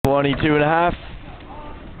22 and a half.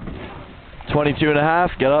 22 and a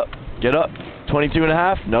half. Get up. Get up. 22 and a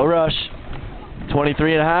half. No rush.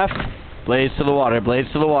 23 and a half. Blades to the water.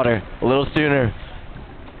 Blades to the water. A little sooner.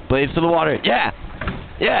 Blades to the water. Yeah.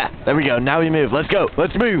 Yeah. There we go. Now we move. Let's go.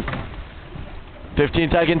 Let's move. 15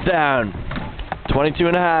 seconds down. 22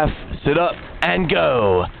 and a half. Sit up and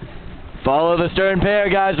go. Follow the stern pair,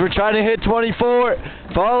 guys. We're trying to hit 24.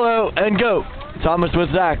 Follow and go. Thomas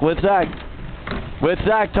with Zach. With Zach. With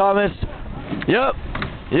Zach, Thomas. Yep.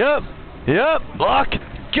 Yep. Yep. Lock.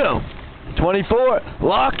 Go. 24.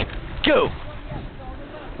 Lock. Go.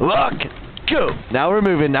 Lock. Go. Now we're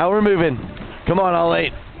moving. Now we're moving. Come on, all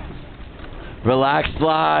 8. Relax,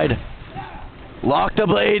 slide. Lock the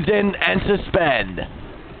blades in and suspend.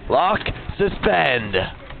 Lock, suspend.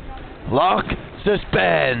 Lock,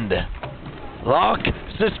 suspend. Lock,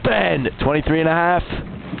 suspend. 23 and a half.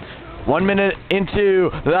 1 minute into,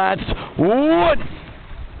 that's 1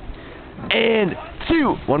 and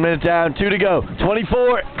 2. 1 minute down, 2 to go.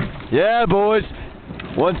 24. Yeah, boys.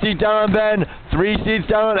 1 seat down on Ben, 3 seats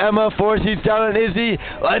down on Emma, 4 seats down on Izzy.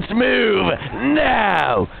 Let's move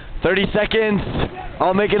now. 30 seconds.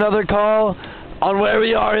 I'll make another call on where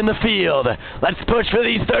we are in the field. Let's push for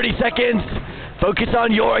these 30 seconds. Focus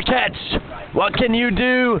on your catch. What can you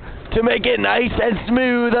do to make it nice and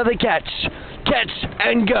smooth of the catch? Catch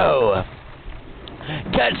and go.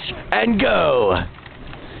 Catch and go.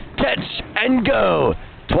 Catch and go.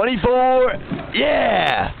 24.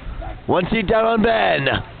 Yeah. 1 seat down on Ben.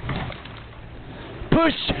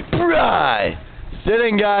 Push, pry.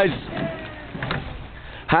 Sitting, guys.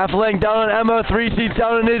 Half length down on Emma. 3 seats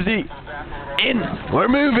down on Izzy. In. We're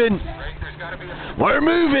moving. We're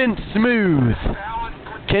moving. Smooth.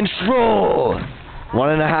 Control.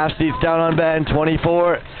 1.5 seats down on Ben.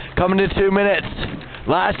 24. Coming to 2 minutes.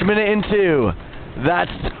 Last minute in 2.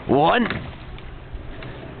 That's 1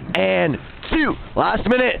 and 2. Last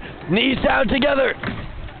minute. Knees down together.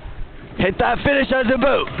 Hit that finish as a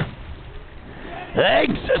boat.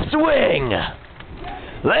 Legs swing.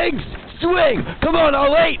 Legs swing. Come on,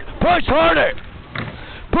 all 8. Push harder.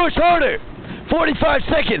 Push harder. 45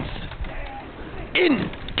 seconds. In.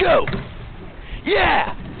 Go.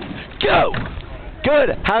 Yeah. Go. Good.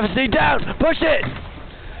 Have a seat down. Push it.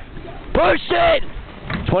 Push it.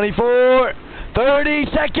 24. 30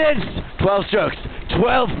 seconds. 12 strokes.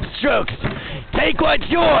 12 strokes. Take what's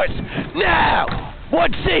yours. Now.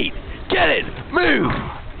 1 seat. Get it. Move.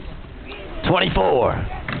 24.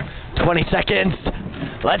 20 seconds.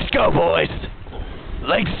 Let's go, boys.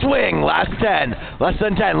 Leg swing. Last 10. Less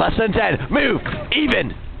than 10. Less than 10. Move.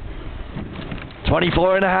 Even.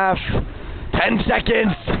 24 and a half. 10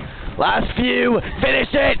 seconds. Last few. Finish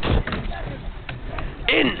it.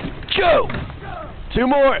 In. Go. 2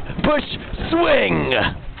 more. Push. Swing.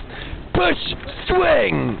 Push.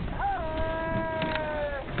 Swing.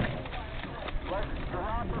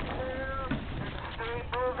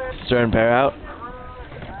 Stern pair out.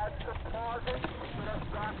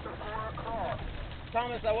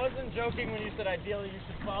 Thomas, I wasn't joking when you said ideally you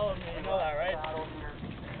should follow me. You know that, right?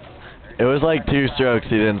 It was like 2 strokes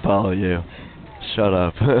he didn't follow you. Shut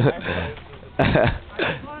up. Got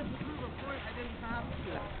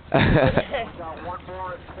 1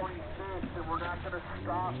 more at 26, and we're not going to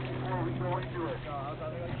stop before we go into it.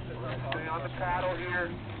 Stay on the paddle here.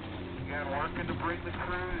 Again, working to bring the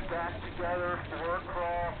crews back together. 4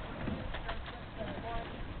 across.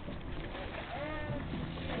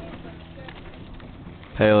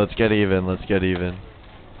 Hey, let's get even. Let's get even.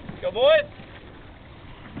 Go, boys!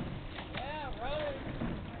 Yeah, right.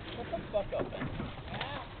 Shut the fuck up, man.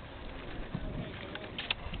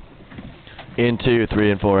 In 2,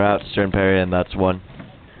 3 and 4 out. Stern pair in. That's 1.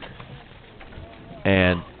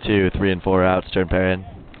 And 2, 3 and 4 out. Stern pair in.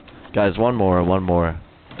 Guys, 1 more. 1 more.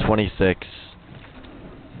 26.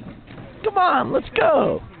 Come on, let's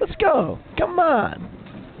go. Let's go. Come on.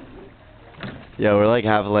 Yeah, we're like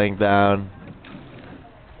half a length down.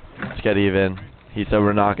 Let's get even. He said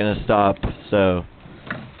we're not going to stop, so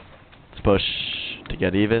let's push to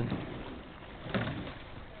get even.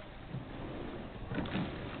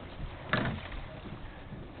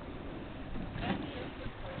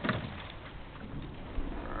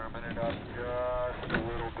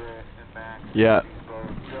 Yeah.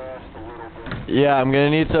 Yeah, I'm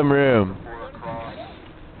going to need some room.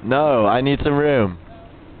 No, I need some room.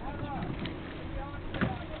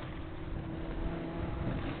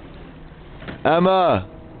 Emma!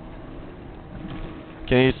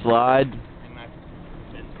 Can you slide?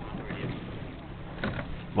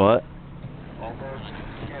 What?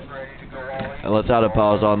 And let's add a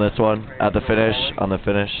pause on this one. At the finish. On the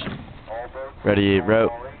finish. Ready,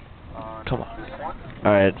 rope. Come on.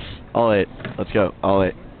 Alright, all 8. Let's go. All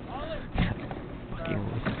 8.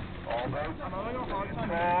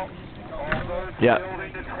 Yeah.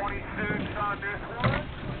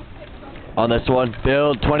 On this one,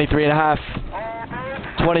 build 23.5,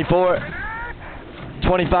 24,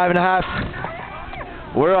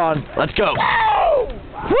 25.5. We're on. Let's go.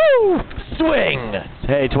 Woo! Swing.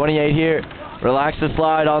 Hey, 28 here. Relax the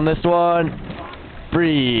slide on this one.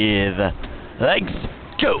 Breathe. Legs.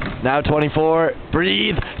 Go. Now 24.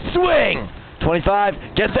 Breathe. Swing. 25.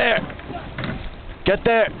 Get there. Get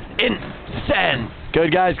there. In. Send.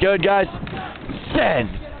 Good guys. Good guys. Send.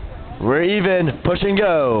 We're even. Push and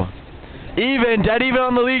go. Even. Dead even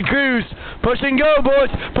on the lead cruise. Push and go, boys.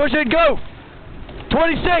 Push and go.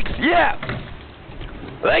 26. Yeah.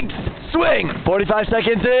 Legs. Swing. 45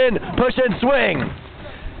 seconds in. Push and swing.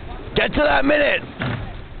 Get to that minute.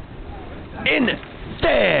 In.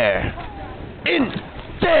 There. In.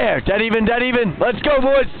 There. Dead even. Dead even. Let's go,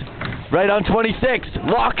 boys. Right on 26.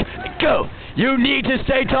 Lock. Go. You need to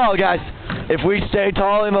stay tall, guys. If we stay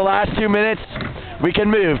tall in the last 2 minutes, we can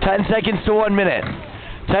move. 10 seconds to 1 minute.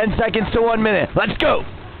 10 seconds to 1 minute. Let's go.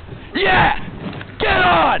 Yeah. Get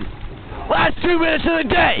on. Last 2 minutes of the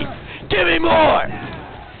day. Give me more.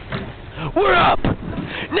 We're up.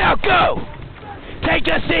 Now go. Take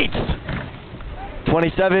the seats.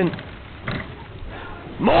 27.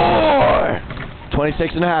 More.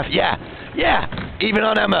 26.5. Yeah. Yeah. Even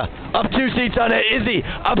on Emma. Up 2 seats on it. Izzy.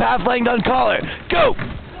 Up half length on collar. Go.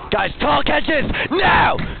 Guys, tall catches.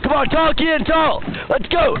 Now. Come on, tall Kian, tall. Let's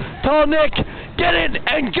go. Tall Nick. Get in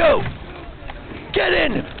and go. Get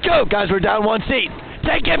in. Go. Guys, we're down 1 seat.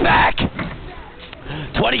 Take it back.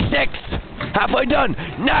 26. Halfway done.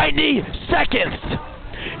 90 seconds.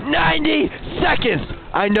 90 seconds.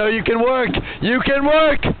 I know you can work. You can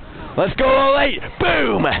work. Let's go all 8.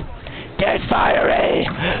 Boom. Get fiery.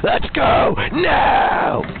 Let's go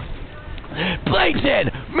now. Blades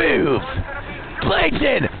in. Move. Blades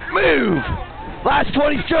in. Move. Last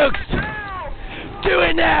 20 strokes. Do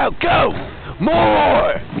it now. Go.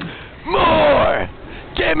 More. More.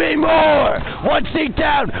 Give me more. 1 seat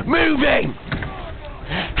down. Moving.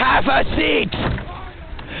 Half a seat.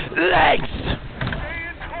 Legs.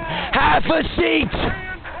 Half a seat.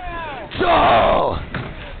 Tall.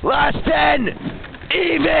 Last 10.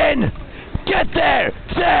 Even. Get there.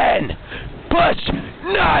 10. Push.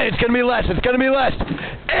 9. It's going to be less. It's going to be less.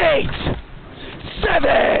 8.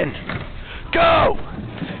 7. Go.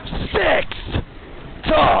 6.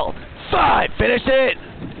 Tall. 5. Finish it.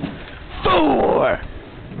 4.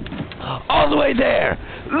 All the way there.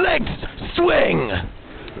 Legs. Swing.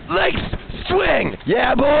 Legs. Swing.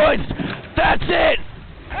 Yeah, boys. That's it.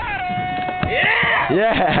 Yeah.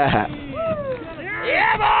 Yeah.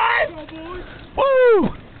 Yeah, boys. Woo.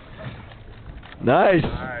 Nice. All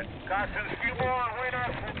right. Got some ski ball. Wait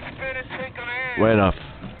off. Spin and take on in. Way enough.